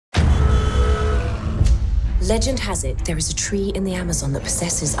Legend has it there is a tree in the Amazon that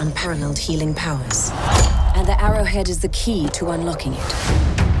possesses unparalleled healing powers. And the arrowhead is the key to unlocking it.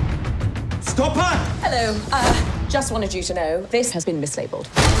 Stop her! Hello. Just wanted you to know, this has been mislabeled.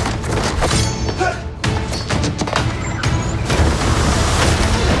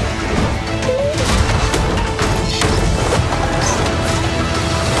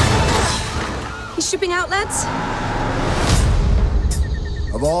 He's shipping out, lads?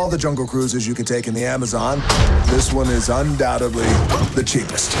 Of all the jungle cruises you could take in the Amazon, this one is undoubtedly the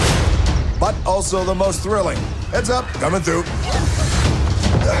cheapest. But also the most thrilling. Heads up, coming through.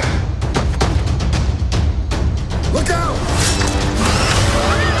 Look out!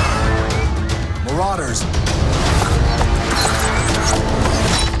 Marauders.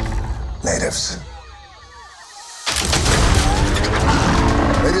 Natives.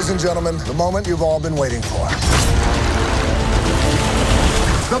 Ladies and gentlemen, the moment you've all been waiting for.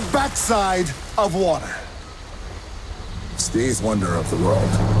 The backside of water. It's the eighth wonder of the world.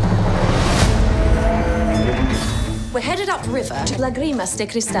 We're headed upriver to Lagrimas de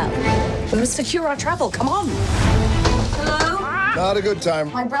Cristal. We must secure our travel, come on. Hello? Not a good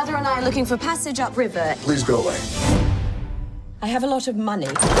time. My brother and I are looking for passage upriver. Please go away. I have a lot of money.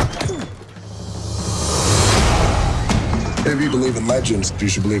 If you believe in legends, you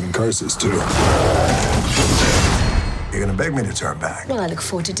should believe in curses, too. You're gonna beg me to turn back. Well, I look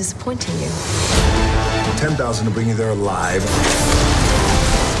forward to disappointing you. 10,000 to bring you there alive.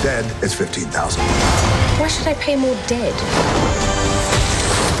 Dead, it's 15,000. Why should I pay more dead?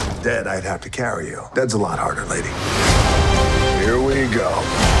 Dead, I'd have to carry you. Dead's a lot harder, lady. Here we go.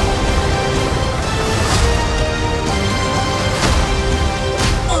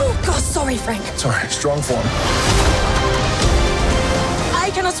 Oh, God, sorry, Frank. Sorry, strong form. I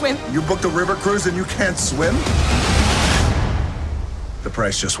cannot swim. You booked a river cruise and you can't swim? The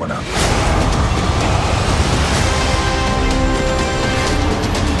price just went up.